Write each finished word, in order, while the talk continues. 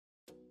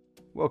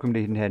Welcome to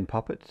Hidden Hand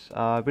Puppets.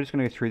 We're just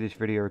going to go through this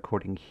video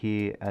recording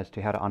here as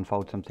to how to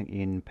unfold something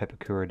in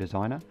Pepakura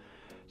Designer.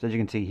 So as you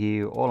can see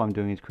here, all I'm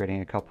doing is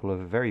creating a couple of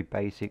very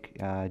basic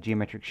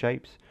geometric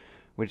shapes.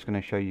 We're just going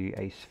to show you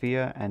a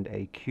sphere and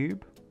a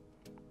cube.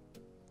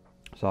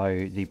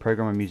 So the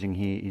program I'm using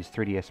here is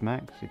 3ds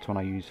Max. It's one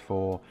I use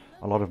for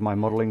a lot of my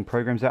modeling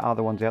programs. There are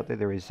other ones out there.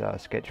 There is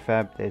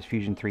Sketchfab, there's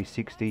Fusion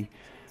 360,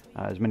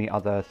 there's many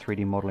other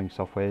 3D modeling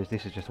softwares.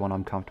 This is just one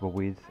I'm comfortable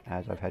with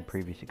as I've had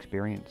previous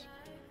experience.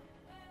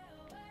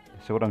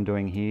 So what I'm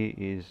doing here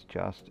is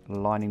just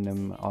lining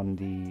them on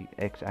the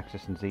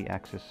x-axis and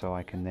z-axis so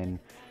I can then,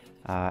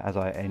 as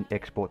I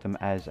export them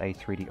as a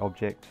 3D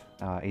object,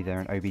 either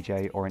an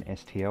OBJ or an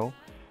STL,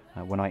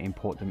 when I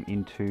import them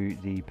into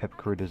the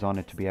Pepakura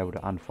Designer to be able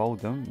to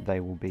unfold them,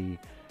 they will be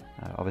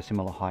of a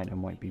similar height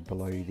and won't be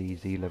below the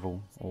Z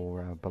level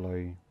or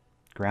below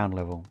ground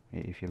level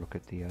if you look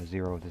at the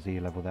 0 of the Z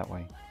level that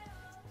way.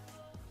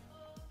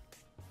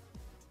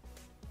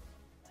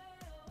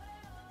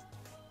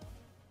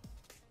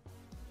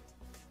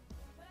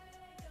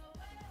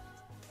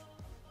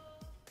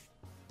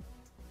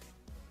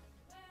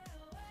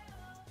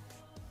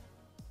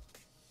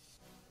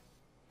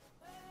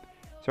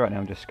 So right now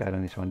I'm just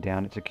scaling this one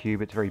down. It's a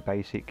cube, it's very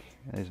basic.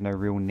 There's no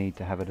real need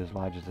to have it as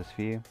large as a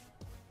sphere.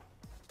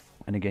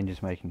 And again,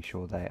 just making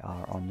sure they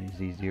are on the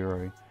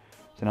Z0.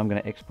 So now I'm going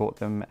to export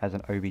them as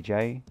an OBJ.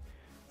 It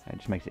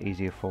just makes it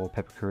easier for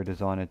Pepakura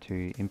Designer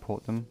to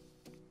import them.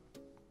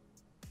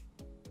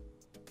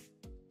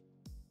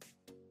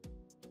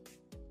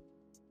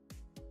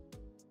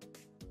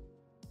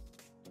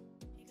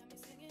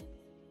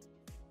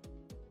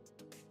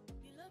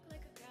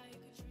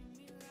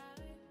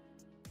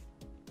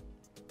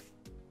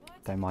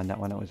 Don't mind that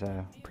one, it was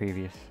a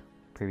previous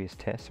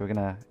test. So we're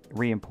going to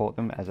re-import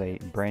them as a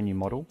brand new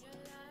model.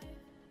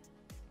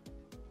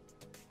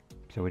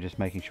 So we're just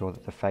making sure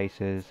that the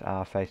faces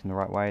are facing the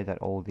right way, that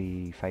all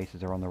the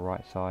faces are on the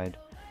right side,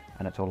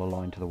 and it's all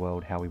aligned to the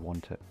world how we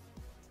want it.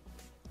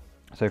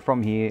 So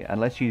from here,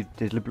 unless you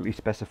deliberately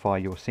specify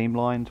your seam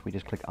lines, we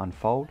just click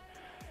unfold.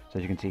 So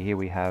as you can see here,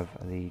 we have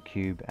the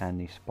cube and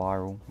the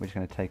spiral. We're just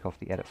going to take off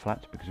the edit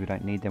flaps because we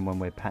don't need them when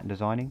we're pattern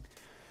designing.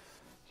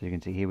 So you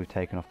can see here we've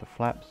taken off the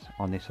flaps.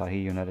 On this side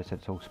here you'll notice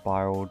it's all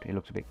spiraled. It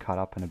looks a bit cut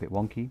up and a bit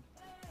wonky.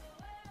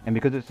 And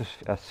because it's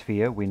a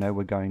sphere, we know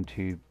we're going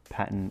to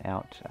pattern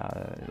out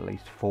at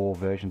least 4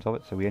 versions of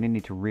it. So we only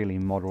need to really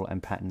model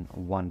and pattern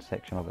one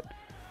section of it.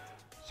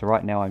 So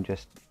right now I'm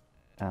just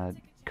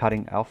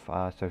cutting off.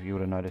 So if you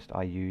would have noticed,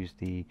 I use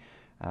the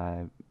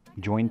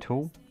join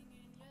tool.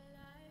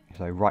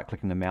 So right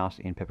clicking the mouse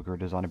in Pepakura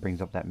Designer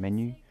brings up that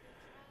menu.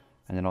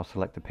 And then I'll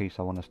select the piece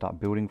I want to start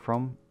building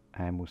from.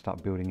 And we'll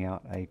start building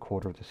out a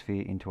quarter of the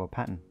sphere into a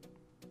pattern.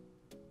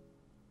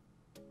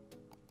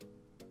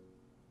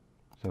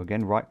 So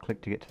again, right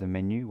click to get to the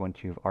menu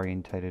once you've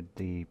orientated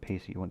the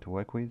piece that you want to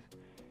work with.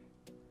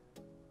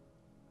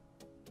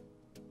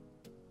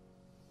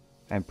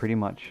 And pretty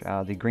much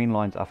the green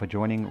lines are for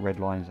joining, red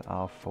lines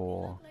are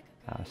for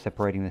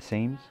separating the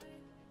seams.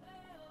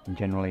 And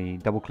generally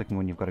double clicking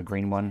when you've got a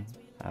green one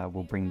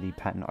will bring the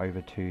pattern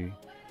over to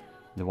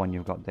the one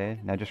you've got there.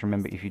 Now just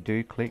remember, if you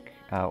do click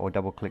or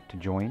double click to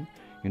join,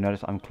 you'll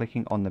notice I'm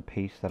clicking on the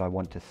piece that I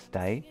want to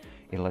stay.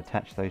 It'll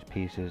attach those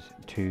pieces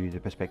to the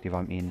perspective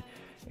I'm in.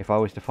 If I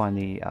was to find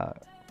the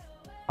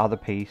other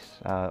piece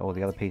or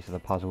the other piece of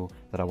the puzzle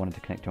that I wanted to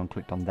connect to and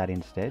clicked on that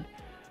instead,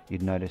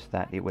 you'd notice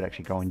that it would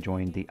actually go and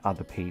join the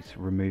other piece,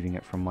 removing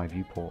it from my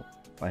viewport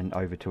and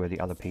over to where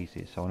the other piece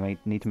is. So I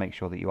need to make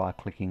sure that you are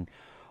clicking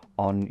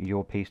on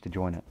your piece to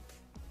join it.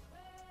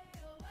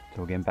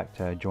 So again, back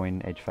to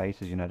join edge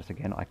faces, you notice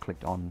again I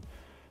clicked on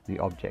the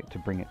object to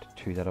bring it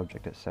to that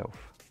object itself.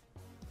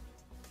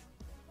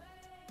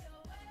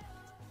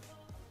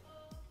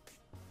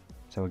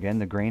 So again,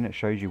 the green, it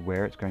shows you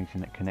where it's going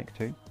to connect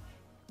to.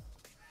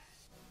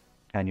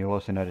 And you'll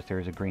also notice there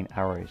is a green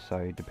arrow,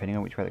 so depending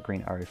on which way the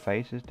green arrow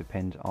faces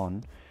depends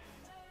on,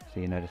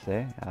 so you notice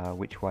there,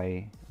 which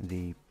way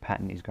the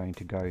pattern is going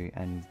to go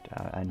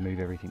and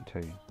move everything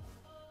to.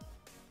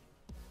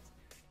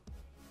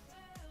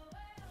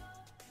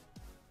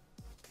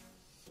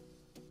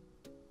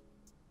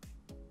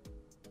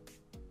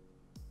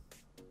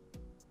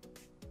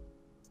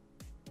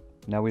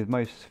 Now with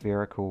most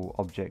spherical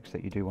objects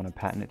that you do want to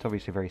pattern, it's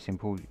obviously very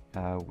simple.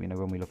 You know,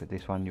 when we look at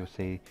this one, you'll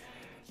see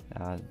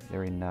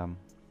they're in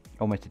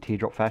almost a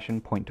teardrop fashion,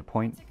 point to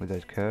point with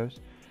those curves.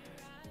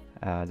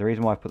 The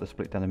reason why I've put the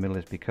split down the middle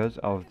is because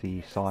of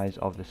the size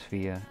of the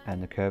sphere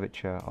and the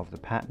curvature of the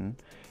pattern.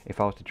 If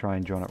I was to try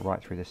and join it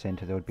right through the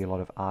center, there would be a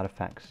lot of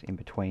artifacts in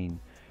between.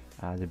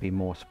 There'd be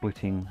more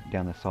splitting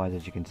down the sides,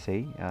 as you can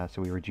see.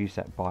 So we reduce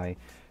that by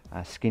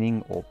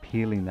skinning or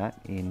peeling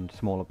that in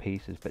smaller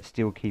pieces, but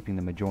still keeping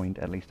them adjoined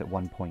at least at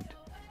one point.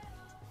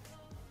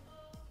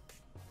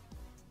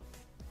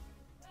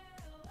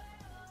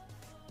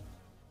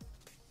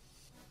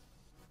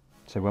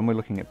 So when we're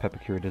looking at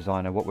Pepakura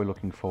Designer, what we're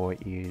looking for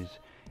is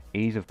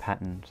ease of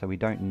pattern. So we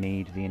don't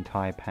need the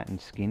entire pattern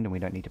skinned and we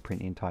don't need to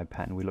print the entire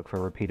pattern. We look for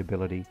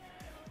repeatability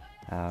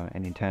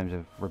And in terms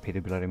of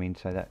repeatability, I mean,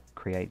 so that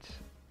creates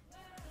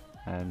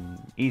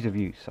ease of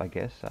use, I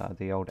guess.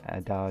 The old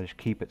adage,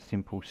 keep it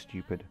simple,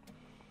 stupid.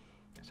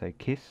 So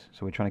KISS,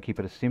 so we're trying to keep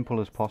it as simple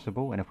as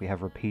possible, and if we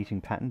have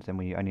repeating patterns, then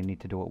we only need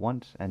to do it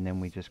once, and then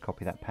we just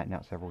copy that pattern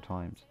out several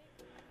times.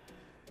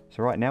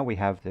 So right now we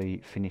have the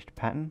finished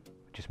pattern,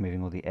 just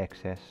moving all the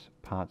excess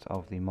parts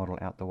of the model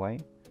out the way.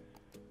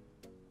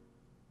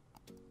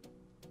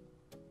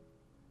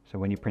 So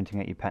when you're printing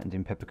out your patterns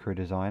in Pepakura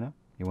Designer,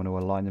 you want to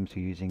align them to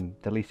using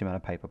the least amount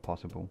of paper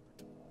possible.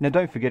 Now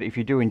don't forget, if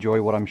you do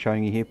enjoy what I'm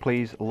showing you here,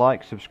 please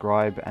like,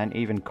 subscribe, and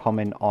even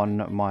comment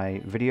on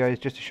my videos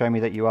just to show me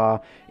that you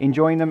are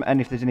enjoying them. And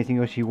if there's anything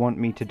else you want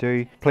me to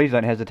do, please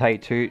don't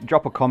hesitate to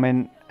drop a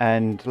comment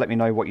and let me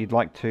know what you'd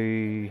like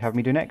to have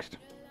me do next.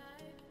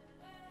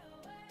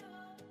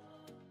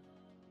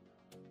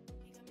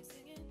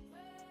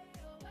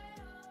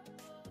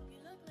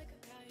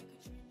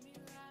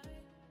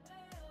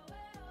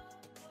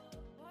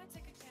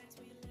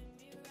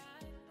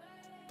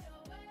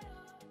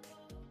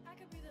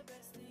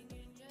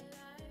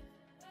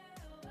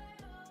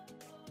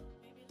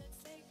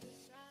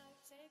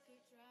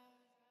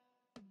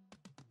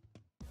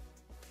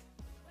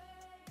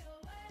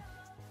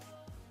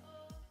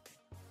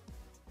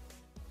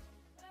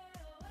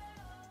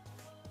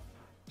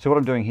 So what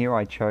I'm doing here,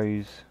 I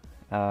chose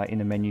in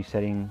the menu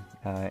setting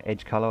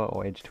edge color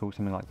or edge tool,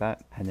 something like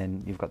that, and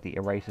then you've got the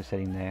eraser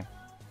setting there,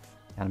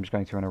 and I'm just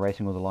going through and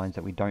erasing all the lines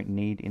that we don't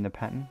need in the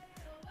pattern.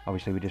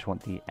 Obviously we just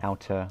want the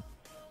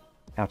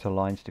outer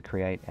lines to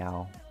create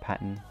our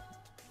pattern.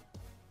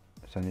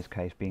 So in this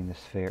case, being the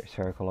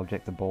spherical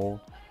object, the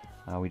ball,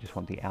 we just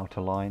want the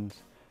outer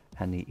lines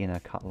and the inner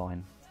cut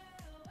line.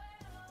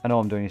 And all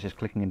I'm doing is just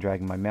clicking and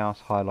dragging my mouse,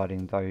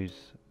 highlighting those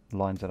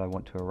lines that I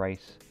want to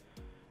erase.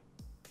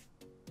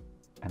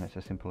 And it's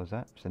as simple as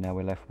that. So now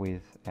we're left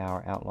with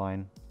our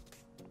outline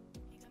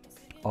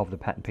of the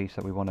pattern piece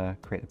that we want to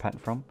create the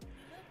pattern from.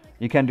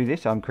 You can do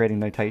this. I'm creating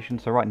notation.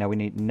 So right now we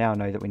now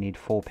know that we need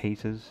 4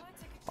 pieces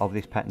of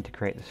this pattern to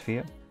create the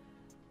sphere.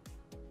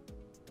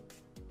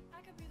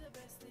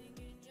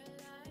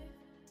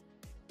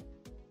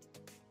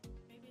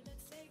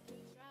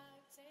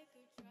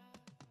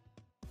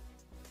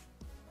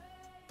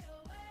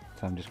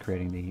 So I'm just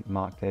creating the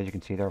mark there. As you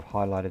can see there, I've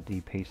highlighted the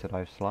piece that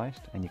I've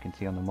sliced, and you can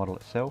see on the model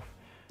itself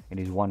it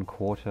is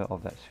 1/4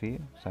 of that sphere,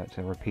 so it's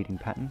a repeating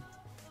pattern.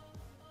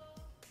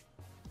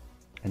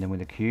 And then with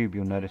the cube,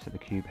 you'll notice that the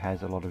cube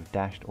has a lot of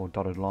dashed or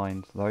dotted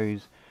lines.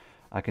 Those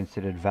are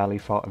considered valley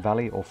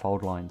or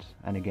fold lines,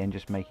 and again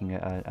just making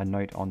a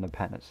note on the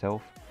pattern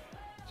itself.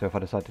 So if I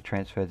decide to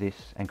transfer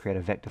this and create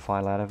a vector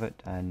file out of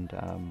it and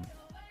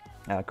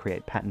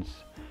create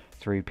patterns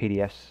through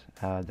PDFs,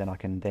 then I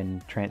can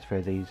then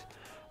transfer these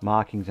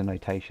markings and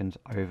notations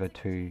over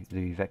to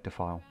the vector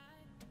file.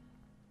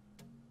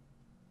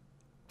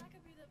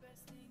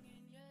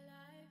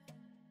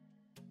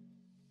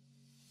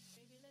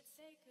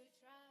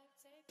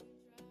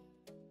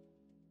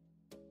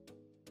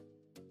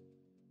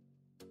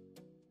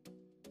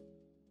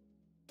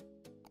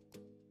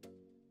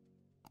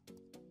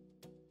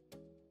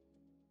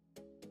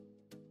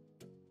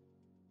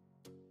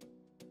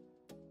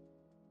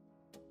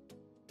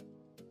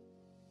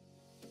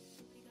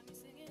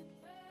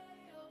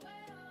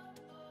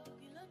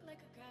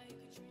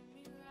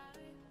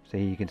 So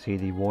here you can see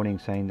the warning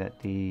saying that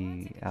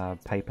the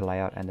paper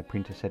layout and the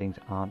printer settings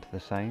aren't the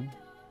same.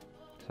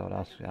 So I'd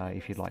ask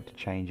if you'd like to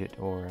change it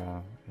or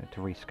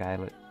to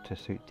rescale it to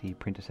suit the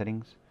printer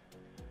settings.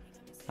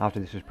 After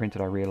this was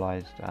printed, I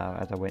realized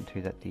as I went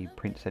to that the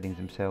print settings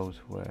themselves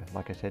were,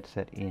 like I said,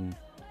 set in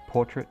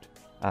portrait,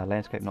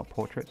 landscape, not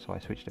portrait, so I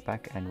switched it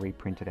back and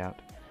reprinted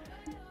out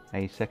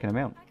a second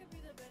amount.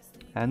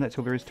 And that's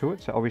all there is to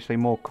it. So obviously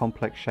more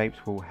complex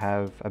shapes will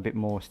have a bit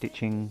more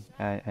stitching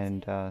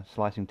and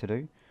slicing to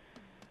do.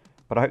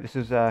 But I hope this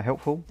is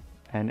helpful,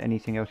 and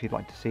anything else you'd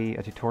like to see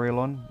a tutorial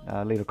on,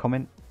 leave a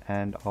comment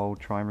and I'll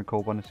try and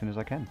record one as soon as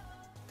I can.